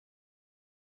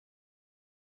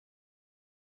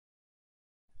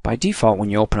By default,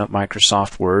 when you open up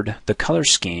Microsoft Word, the color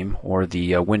scheme or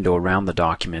the window around the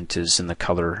document is in the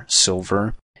color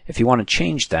silver. If you want to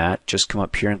change that, just come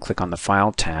up here and click on the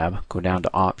File tab, go down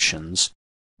to Options,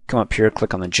 come up here,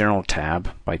 click on the General tab.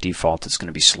 By default, it's going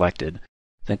to be selected.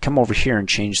 Then come over here and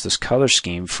change this color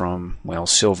scheme from, well,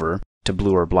 silver to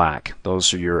blue or black.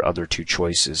 Those are your other two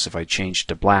choices. If I change it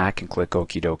to black and click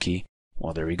Okie dokie,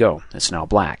 well, there we go. It's now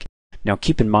black. Now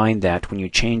keep in mind that when you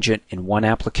change it in one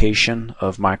application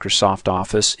of Microsoft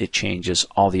Office, it changes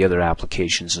all the other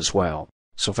applications as well.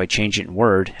 So if I change it in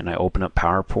Word and I open up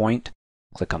PowerPoint,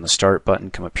 click on the Start button,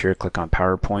 come up here, click on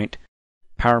PowerPoint.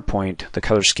 PowerPoint, the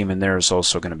color scheme in there is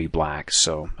also going to be black.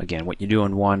 So again, what you do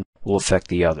in one will affect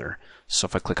the other. So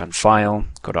if I click on File,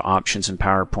 go to Options in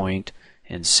PowerPoint,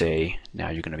 and say, now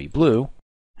you're going to be blue,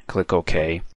 click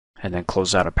OK, and then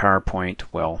close out of PowerPoint,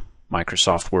 well,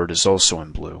 Microsoft Word is also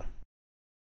in blue.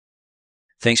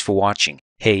 Thanks for watching.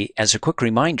 Hey, as a quick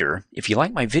reminder, if you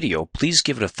like my video, please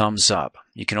give it a thumbs up.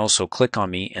 You can also click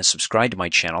on me and subscribe to my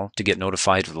channel to get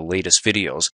notified of the latest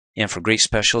videos. And for great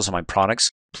specials on my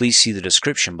products, please see the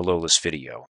description below this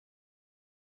video.